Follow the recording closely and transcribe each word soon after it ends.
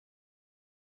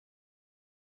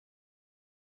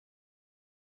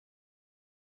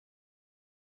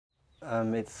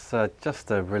It's just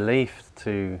a relief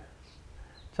to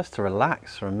just to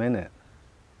relax for a minute,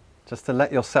 just to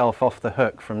let yourself off the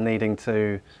hook from needing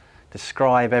to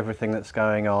describe everything that's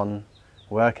going on,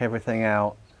 work everything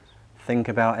out, think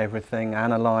about everything,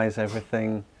 analyze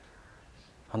everything,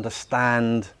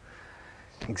 understand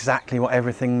exactly what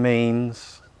everything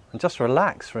means, and just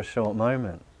relax for a short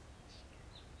moment.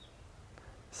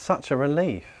 Such a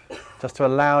relief, just to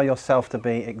allow yourself to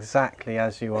be exactly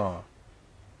as you are.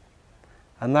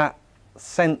 And that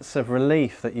sense of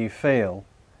relief that you feel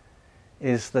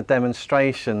is the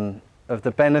demonstration of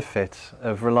the benefit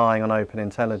of relying on open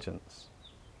intelligence.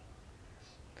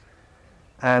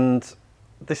 And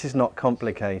this is not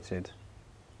complicated.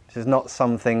 This is not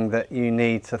something that you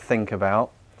need to think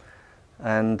about.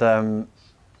 And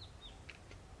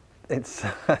it's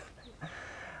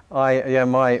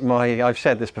I've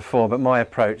shared this before, but my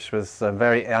approach was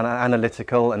very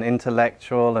analytical and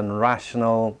intellectual and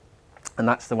rational, and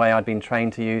that's the way I'd been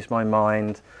trained to use my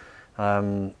mind,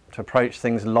 to approach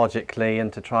things logically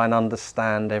and to try and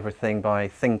understand everything by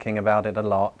thinking about it a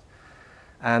lot.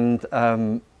 And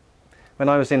when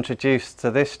I was introduced to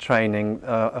this training,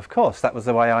 of course, that was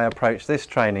the way I approached this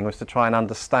training, was to try and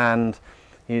understand,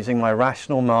 using my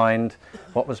rational mind,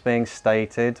 what was being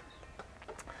stated,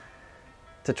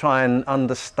 to try and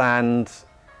understand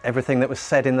everything that was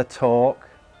said in the talk.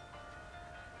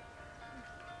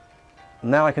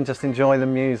 Now I can just enjoy the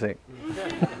music.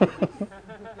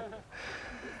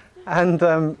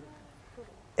 And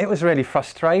it was really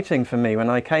frustrating for me when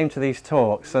I came to these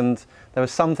talks, and there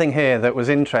was something here that was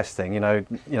interesting, you know,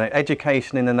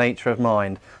 education in the nature of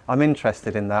mind. I'm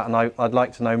interested in that, and I'd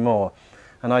like to know more.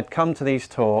 And I'd come to these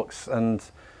talks, and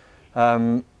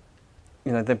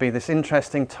there'd be this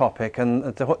interesting topic, and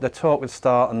the talk would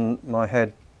start, and my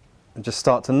head would just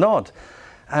start to nod.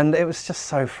 And it was just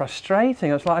so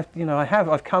frustrating. I was like,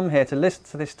 I've come here to listen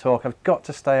to this talk. I've got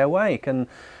to stay awake, and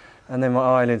then my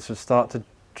eyelids would start to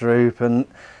droop, and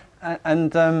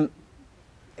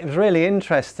it was really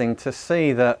interesting to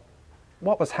see that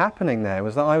what was happening there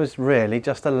was that I was really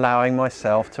just allowing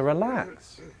myself to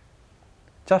relax,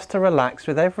 just to relax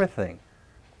with everything.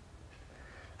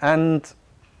 And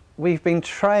we've been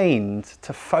trained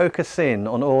to focus in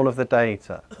on all of the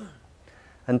data.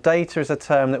 And data is a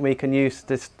term that we can use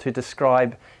to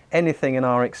describe anything in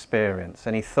our experience,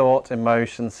 any thought,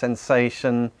 emotion,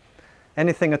 sensation,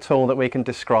 anything at all that we can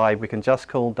describe, we can just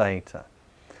call data.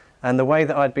 And the way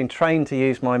that I'd been trained to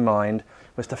use my mind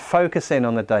was to focus in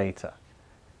on the data,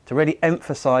 to really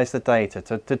emphasize the data,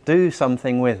 to do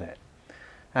something with it.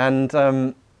 And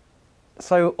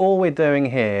so all we're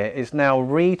doing here is now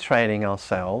retraining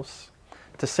ourselves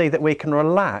to see that we can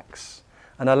relax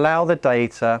and allow the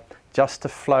data just to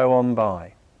flow on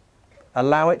by.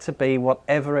 Allow it to be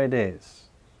whatever it is.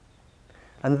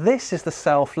 And this is the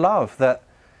self-love that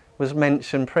was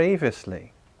mentioned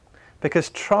previously. Because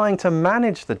trying to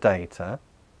manage the data,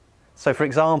 so for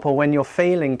example, when you're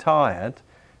feeling tired,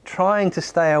 trying to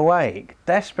stay awake,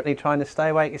 desperately trying to stay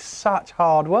awake, is such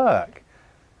hard work.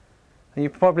 And you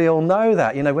probably all know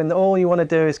that, when all you want to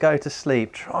do is go to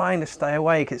sleep, trying to stay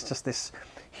awake, it's just this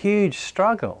huge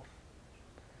struggle.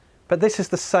 But this is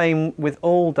the same with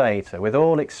all data, with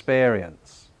all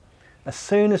experience. As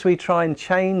soon as we try and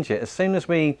change it, as soon as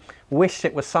we wish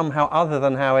it was somehow other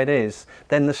than how it is,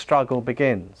 then the struggle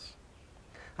begins.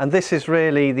 And this is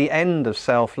really the end of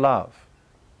self-love.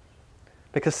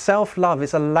 Because self-love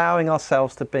is allowing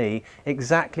ourselves to be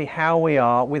exactly how we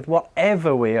are with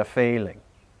whatever we are feeling.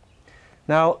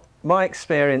 Now, my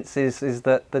experience is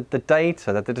that the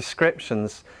data, that the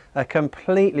descriptions are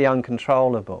completely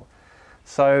uncontrollable.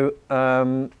 So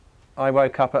I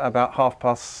woke up at about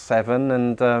 7:30,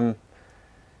 and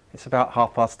it's about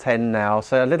 10:30 now,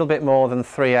 so a little bit more than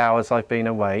 3 hours I've been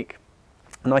awake.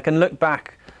 And I can look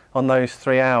back on those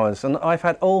 3 hours, and I've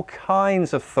had all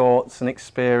kinds of thoughts and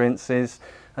experiences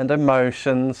and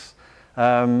emotions.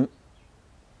 So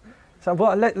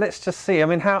let's just see. I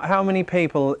mean, how many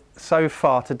people so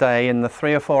far today, in the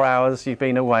 3 or 4 hours you've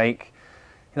been awake,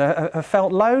 have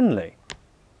felt lonely?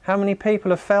 How many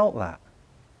people have felt that?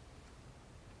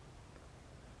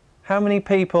 How many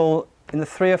people in the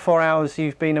 3 or 4 hours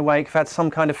you've been awake have had some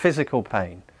kind of physical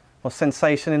pain or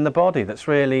sensation in the body that's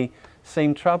really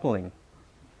seemed troubling?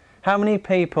 How many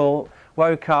people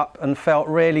woke up and felt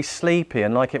really sleepy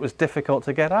and like it was difficult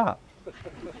to get up?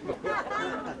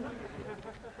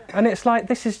 And it's like,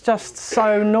 this is just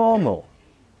so normal.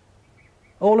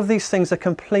 All of these things are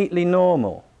completely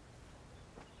normal.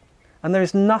 And there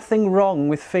is nothing wrong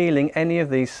with feeling any of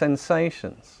these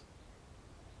sensations.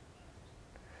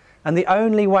 And the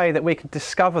only way that we can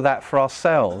discover that for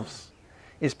ourselves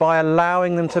is by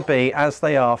allowing them to be as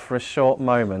they are for a short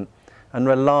moment and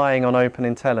relying on open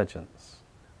intelligence.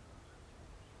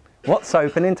 What's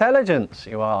open intelligence,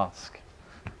 you ask?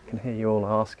 I can hear you all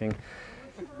asking.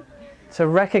 To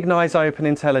recognise open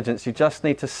intelligence, you just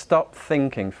need to stop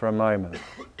thinking for a moment.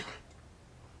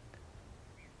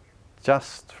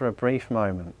 Just for a brief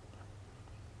moment.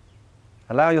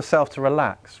 Allow yourself to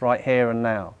relax right here and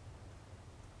now.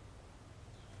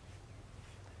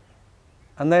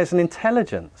 And there's an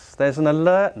intelligence, there's an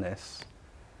alertness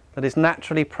that is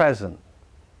naturally present.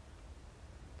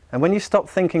 And when you stop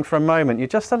thinking for a moment, you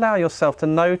just allow yourself to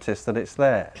notice that it's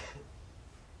there.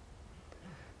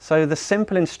 So the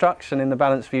simple instruction in the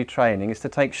Balanced View training is to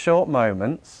take short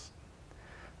moments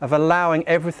of allowing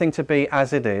everything to be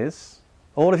as it is.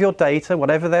 All of your data,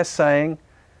 whatever they're saying,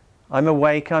 I'm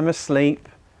awake, I'm asleep,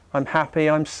 I'm happy,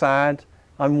 I'm sad,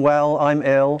 I'm well, I'm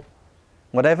ill.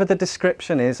 Whatever the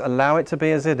description is, allow it to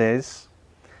be as it is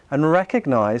and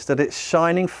recognize that it's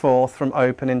shining forth from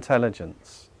open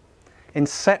intelligence.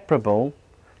 Inseparable,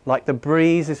 like the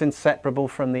breeze is inseparable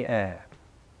from the air.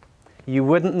 You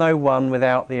wouldn't know one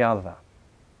without the other.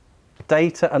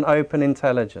 Data and open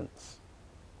intelligence.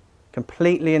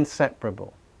 Completely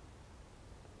inseparable.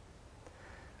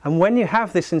 And when you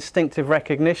have this instinctive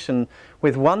recognition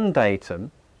with one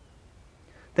datum,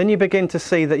 then you begin to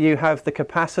see that you have the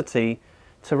capacity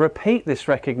to repeat this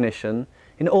recognition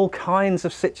in all kinds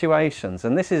of situations.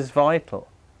 And this is vital,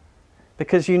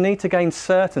 because you need to gain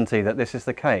certainty that this is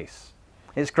the case.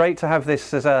 It's great to have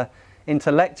this as an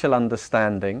intellectual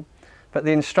understanding, but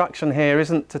the instruction here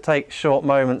isn't to take short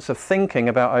moments of thinking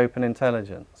about open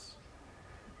intelligence.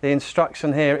 The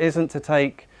instruction here isn't to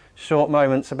take short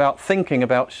moments about thinking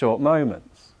about short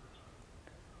moments.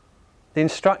 The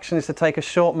instruction is to take a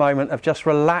short moment of just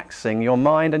relaxing your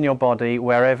mind and your body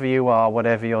wherever you are,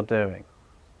 whatever you're doing.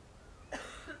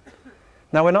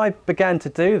 Now, when I began to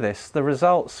do this, the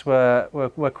results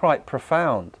were quite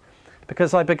profound,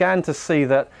 because I began to see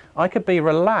that I could be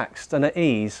relaxed and at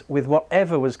ease with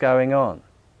whatever was going on.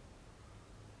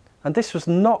 And this was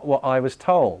not what I was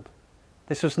told.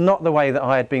 This was not the way that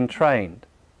I had been trained.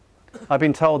 I've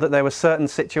been told that there were certain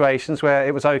situations where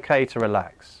it was okay to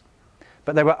relax.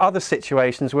 But there were other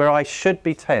situations where I should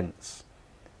be tense.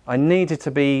 I needed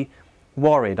to be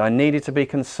worried. I needed to be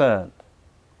concerned.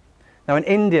 Now in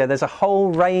India, there's a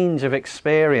whole range of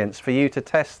experience for you to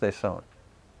test this on.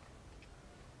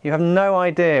 You have no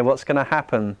idea what's going to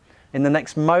happen in the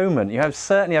next moment. You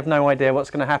certainly have no idea what's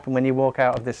going to happen when you walk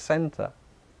out of this centre.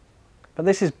 But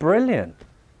this is brilliant,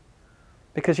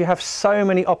 because you have so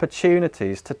many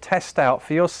opportunities to test out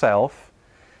for yourself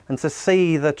and to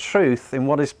see the truth in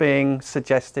what is being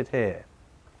suggested here.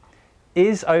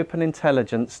 Is open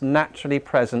intelligence naturally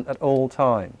present at all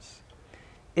times?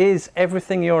 Is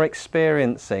everything you're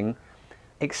experiencing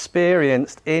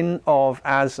experienced in, of,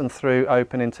 as and through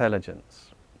open intelligence?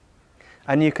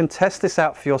 And you can test this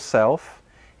out for yourself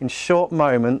in short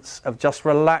moments of just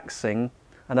relaxing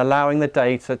and allowing the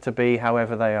data to be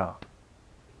however they are.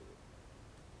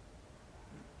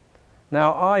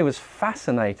 Now, I was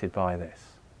fascinated by this.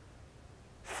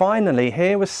 Finally,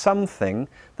 here was something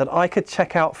that I could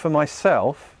check out for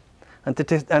myself and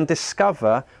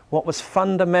discover what was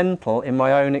fundamental in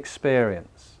my own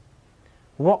experience.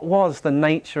 What was the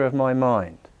nature of my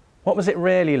mind? What was it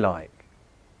really like?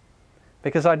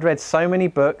 Because I'd read so many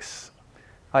books,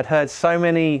 I'd heard so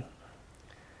many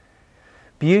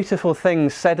beautiful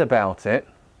things said about it,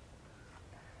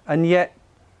 and yet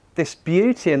this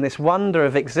beauty and this wonder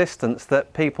of existence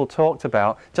that people talked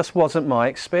about just wasn't my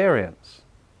experience.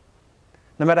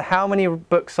 No matter how many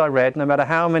books I read, no matter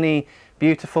how many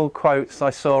beautiful quotes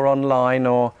I saw online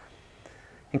or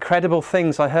incredible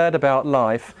things I heard about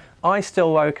life, I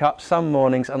still woke up some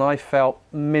mornings and I felt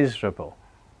miserable,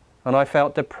 and I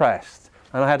felt depressed,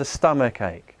 and I had a stomach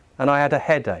ache, and I had a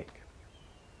headache.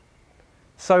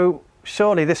 So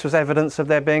surely this was evidence of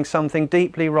there being something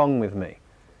deeply wrong with me,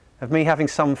 of me having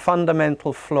some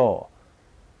fundamental flaw.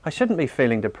 I shouldn't be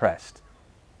feeling depressed.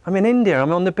 I'm in India,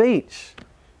 I'm on the beach.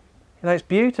 You know, it's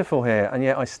beautiful here, and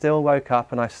yet I still woke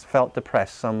up and I felt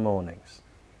depressed some mornings.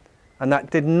 And that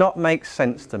did not make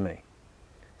sense to me.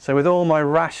 So with all my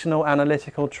rational,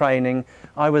 analytical training,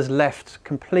 I was left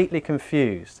completely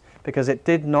confused because it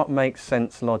did not make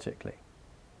sense logically.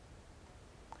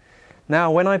 Now,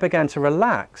 when I began to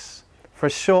relax for a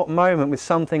short moment with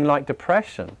something like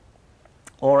depression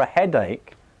or a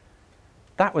headache,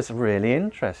 that was really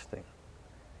interesting,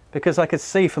 because I could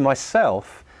see for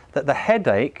myself that the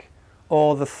headache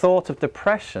or the thought of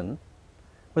depression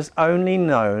was only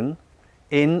known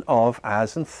in, of,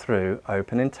 as and through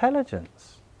open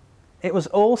intelligence. it was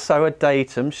also a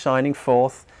datum shining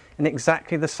forth in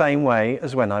exactly the same way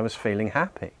as when I was feeling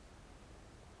happy.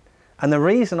 And the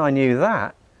reason I knew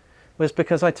that was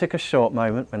because I took a short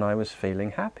moment when I was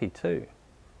feeling happy too.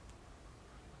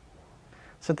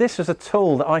 So this was a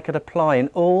tool that I could apply in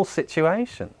all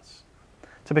situations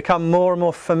to become more and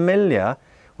more familiar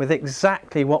with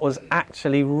exactly what was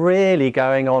actually really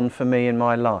going on for me in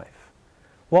my life.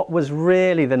 What was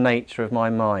really the nature of my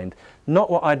mind. Not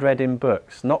what I'd read in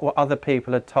books, not what other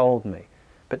people had told me,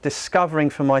 but discovering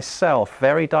for myself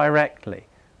very directly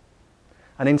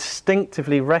and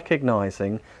instinctively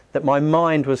recognizing that my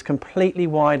mind was completely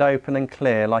wide open and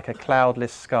clear like a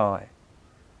cloudless sky.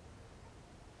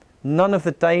 None of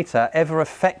the data ever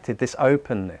affected this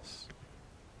openness.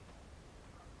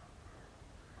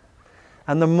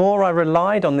 And the more I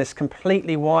relied on this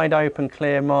completely wide open,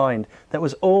 clear mind that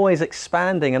was always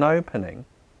expanding and opening,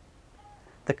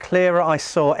 the clearer I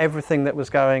saw everything that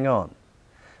was going on.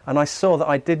 And I saw that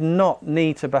I did not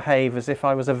need to behave as if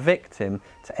I was a victim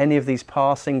to any of these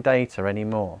passing data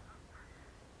anymore.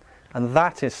 And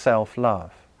that is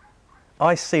self-love.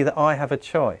 I see that I have a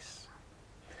choice.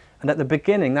 And at the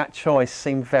beginning, that choice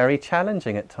seemed very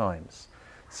challenging at times.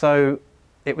 So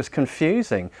it was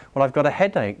confusing. Well, I've got a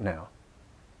headache now.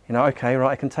 You know, okay,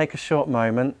 right, I can take a short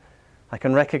moment. I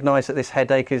can recognize that this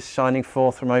headache is shining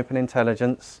forth from open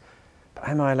intelligence. But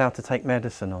am I allowed to take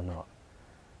medicine or not?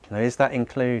 You know, is that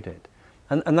included?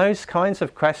 And those kinds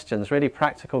of questions, really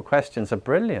practical questions, are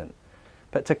brilliant.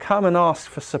 But to come and ask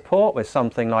for support with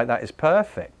something like that is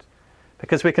perfect.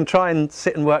 Because we can try and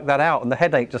sit and work that out and the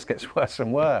headache just gets worse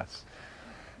and worse.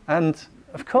 And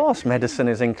of course medicine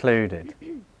is included.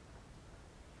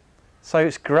 So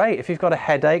it's great if you've got a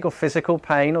headache or physical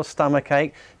pain or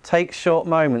stomachache, take short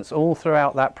moments all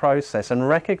throughout that process and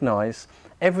recognize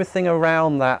everything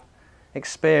around that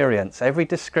experience, every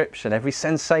description, every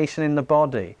sensation in the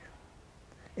body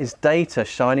is data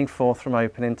shining forth from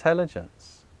open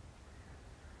intelligence.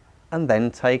 And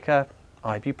then take a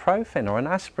ibuprofen or an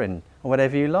aspirin or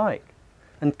whatever you like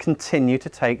and continue to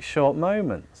take short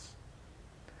moments.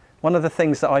 One of the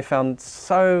things that I found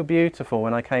so beautiful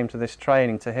when I came to this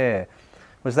training to hear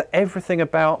was that everything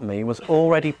about me was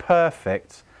already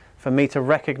perfect for me to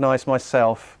recognize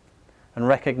myself and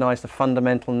recognize the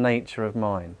fundamental nature of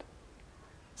mind.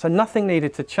 So nothing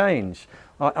needed to change.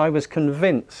 I was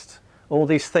convinced all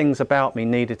these things about me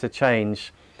needed to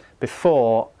change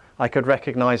before I could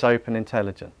recognize open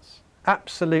intelligence.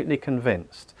 Absolutely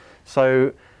convinced.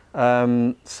 So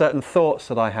certain thoughts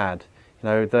that I had, you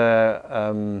know,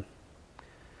 the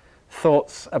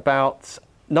thoughts about,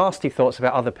 nasty thoughts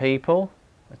about other people,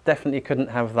 I definitely couldn't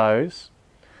have those.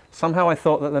 Somehow I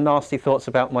thought that the nasty thoughts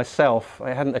about myself,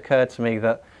 it hadn't occurred to me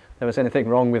that there was anything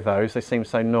wrong with those, they seemed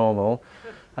so normal.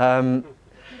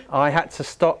 I had to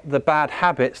stop the bad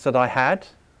habits that I had.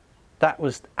 That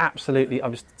was absolutely, I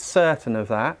was certain of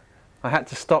that. I had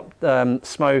to stop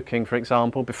smoking, for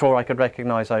example, before I could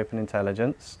recognise open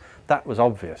intelligence. That was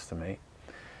obvious to me.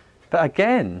 But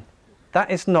again, that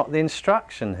is not the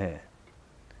instruction here.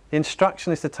 The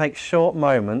instruction is to take short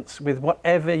moments with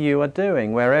whatever you are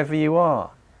doing, wherever you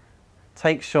are.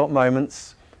 Take short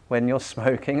moments when you're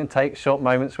smoking and take short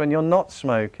moments when you're not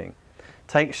smoking.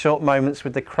 Take short moments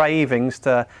with the cravings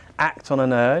to act on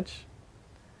an urge.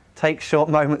 Take short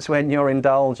moments when you're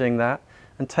indulging that.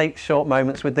 And take short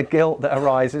moments with the guilt that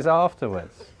arises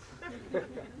afterwards.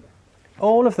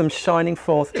 All of them shining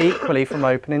forth equally from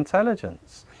open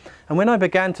intelligence. And when I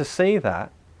began to see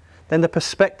that, then the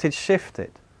perspective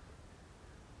shifted.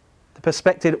 The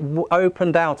perspective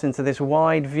opened out into this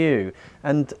wide view,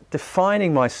 and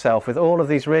defining myself with all of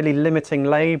these really limiting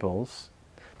labels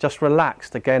just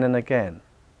relaxed again and again.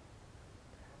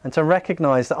 And to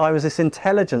recognize that I was this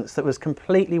intelligence that was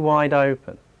completely wide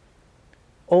open,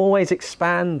 always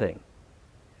expanding.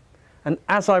 And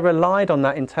as I relied on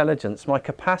that intelligence, my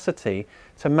capacity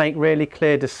to make really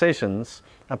clear decisions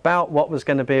about what was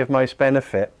going to be of most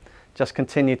benefit just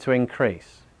continued to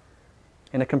increase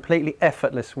in a completely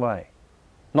effortless way.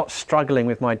 Not struggling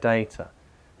with my data,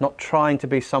 not trying to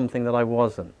be something that I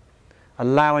wasn't,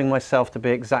 allowing myself to be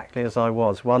exactly as I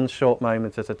was, one short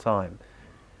moment at a time.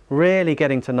 Really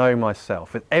getting to know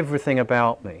myself with everything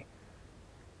about me.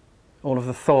 All of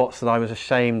the thoughts that I was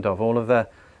ashamed of, all of the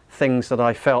things that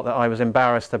I felt that I was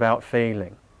embarrassed about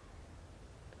feeling.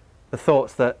 The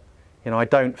thoughts that, you know, I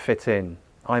don't fit in,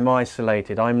 I'm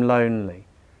isolated, I'm lonely.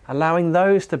 Allowing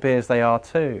those to be as they are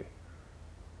too.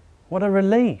 What a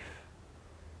relief.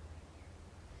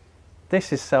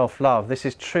 This is self-love, this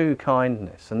is true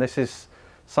kindness, and this is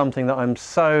something that I'm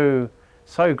so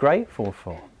grateful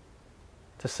for.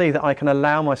 To see that I can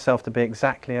allow myself to be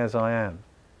exactly as I am.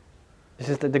 This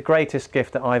is the greatest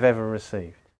gift that I've ever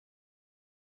received.